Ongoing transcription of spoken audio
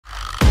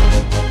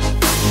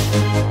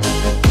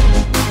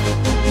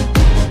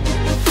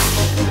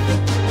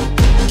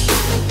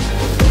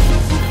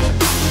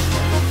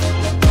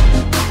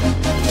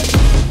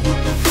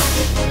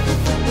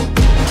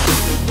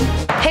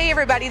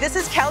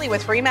Kelly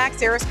with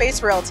Remax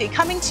Aerospace Realty,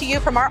 coming to you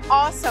from our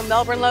awesome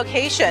Melbourne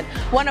location,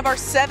 one of our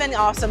 7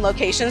 awesome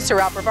locations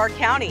throughout Brevard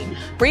County.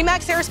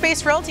 Remax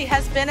Aerospace Realty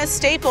has been a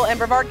staple in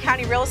Brevard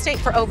County real estate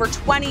for over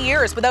 20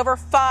 years with over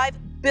 $5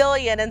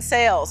 billion in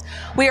sales.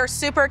 We are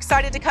super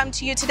excited to come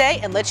to you today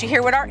and let you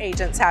hear what our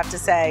agents have to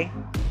say.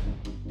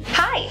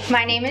 Hi,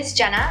 my name is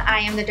Jenna. I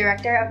am the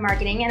Director of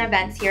Marketing and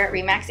Events here at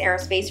Remax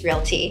Aerospace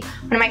Realty.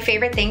 One of my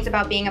favorite things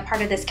about being a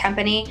part of this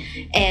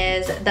company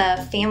is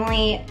the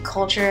family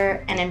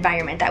culture and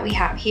environment that we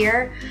have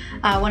here.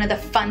 One of the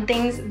fun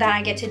things that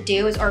I get to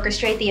do is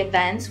orchestrate the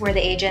events where the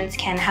agents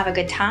can have a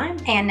good time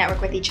and network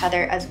with each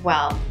other as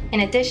well, in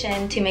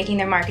addition to making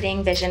their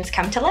marketing visions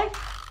come to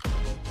life.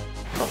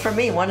 Well, for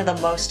me, one of the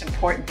most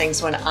important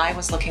things when I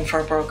was looking for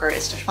a broker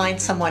is to find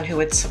someone who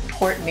would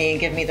support me and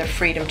give me the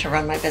freedom to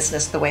run my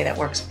business the way that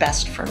works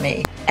best for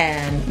me.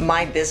 And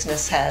my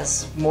business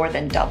has more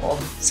than doubled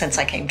since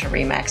I came to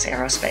Remax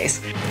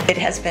Aerospace. It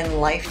has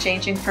been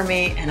life-changing for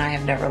me, and I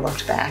have never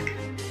looked back.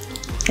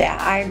 Yeah,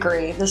 I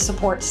agree. The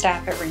support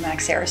staff at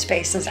Remax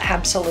Aerospace is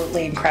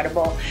absolutely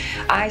incredible.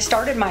 I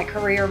started my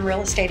career in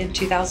real estate in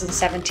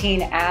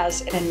 2017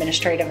 as an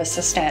administrative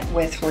assistant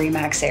with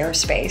Remax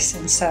Aerospace.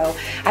 And so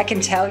I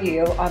can tell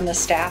you on the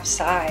staff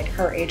side,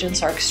 her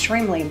agents are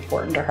extremely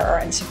important to her,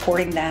 and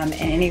supporting them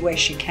in any way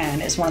she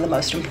can is one of the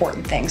most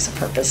important things of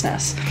her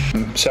business.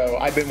 So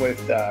I've been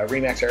with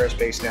Remax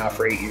Aerospace now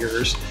for 8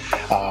 years.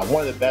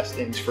 One of the best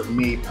things for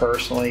me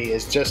personally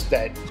is just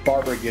that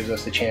Barbara gives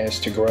us the chance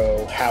to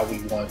grow how we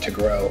want to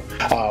grow.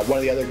 One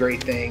of the other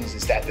great things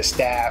is that the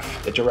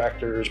staff, the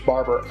directors,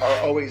 Barbara are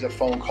always a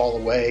phone call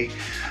away.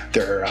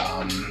 They're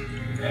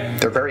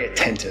very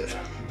attentive.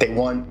 They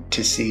want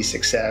to see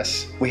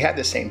success. We have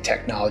the same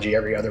technology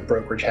every other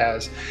brokerage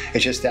has.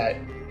 It's just that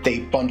they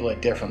bundle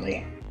it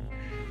differently.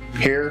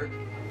 Here,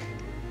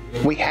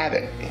 we have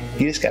it.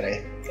 You just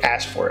gotta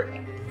ask for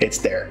it. It's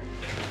there.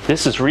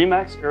 This is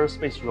Remax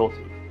Aerospace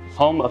Realty,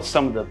 home of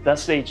some of the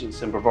best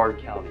agents in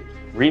Brevard County.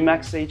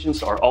 Remax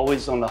agents are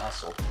always on the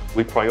hustle.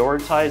 We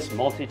prioritize,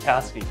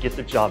 multitask, and get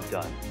the job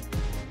done.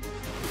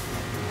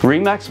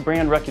 Remax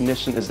brand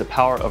recognition is the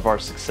power of our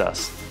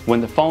success.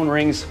 When the phone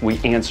rings, we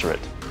answer it.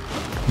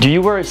 Do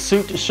you wear a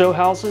suit to show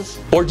houses?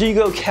 Or do you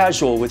go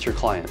casual with your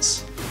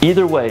clients?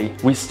 Either way,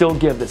 we still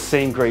give the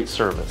same great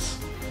service.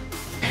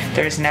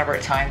 There's never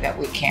a time that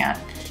we can't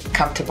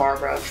come to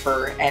Barbara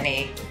for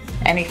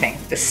anything.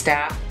 The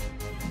staff,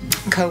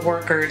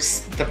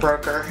 co-workers, the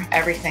broker,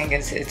 everything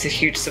it's a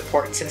huge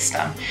support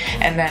system.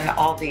 And then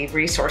all the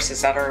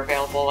resources that are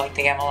available, like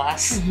the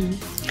MLS.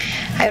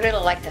 I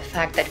really like the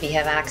fact that we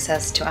have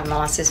access to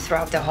MLSs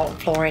throughout the whole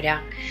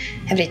Florida.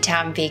 Every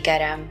time we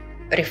get a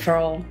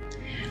referral,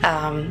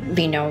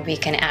 we know we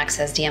can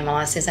access the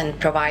MLSs and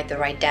provide the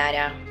right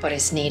data, what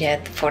is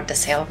needed for the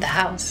sale of the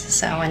house.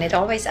 So, and it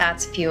always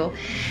adds a few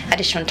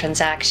additional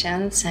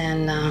transactions,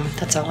 and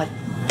that's all it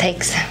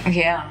takes.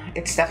 Yeah,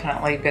 it's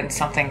definitely been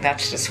something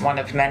that's just one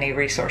of many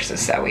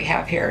resources that we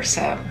have here,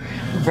 so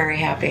very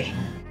happy.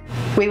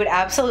 We would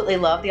absolutely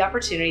love the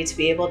opportunity to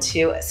be able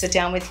to sit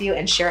down with you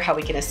and share how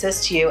we can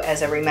assist you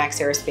as a Remax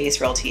Aerospace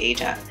Realty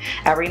agent.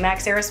 At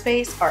Remax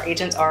Aerospace, our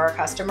agents are our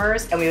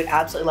customers, and we would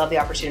absolutely love the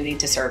opportunity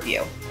to serve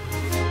you.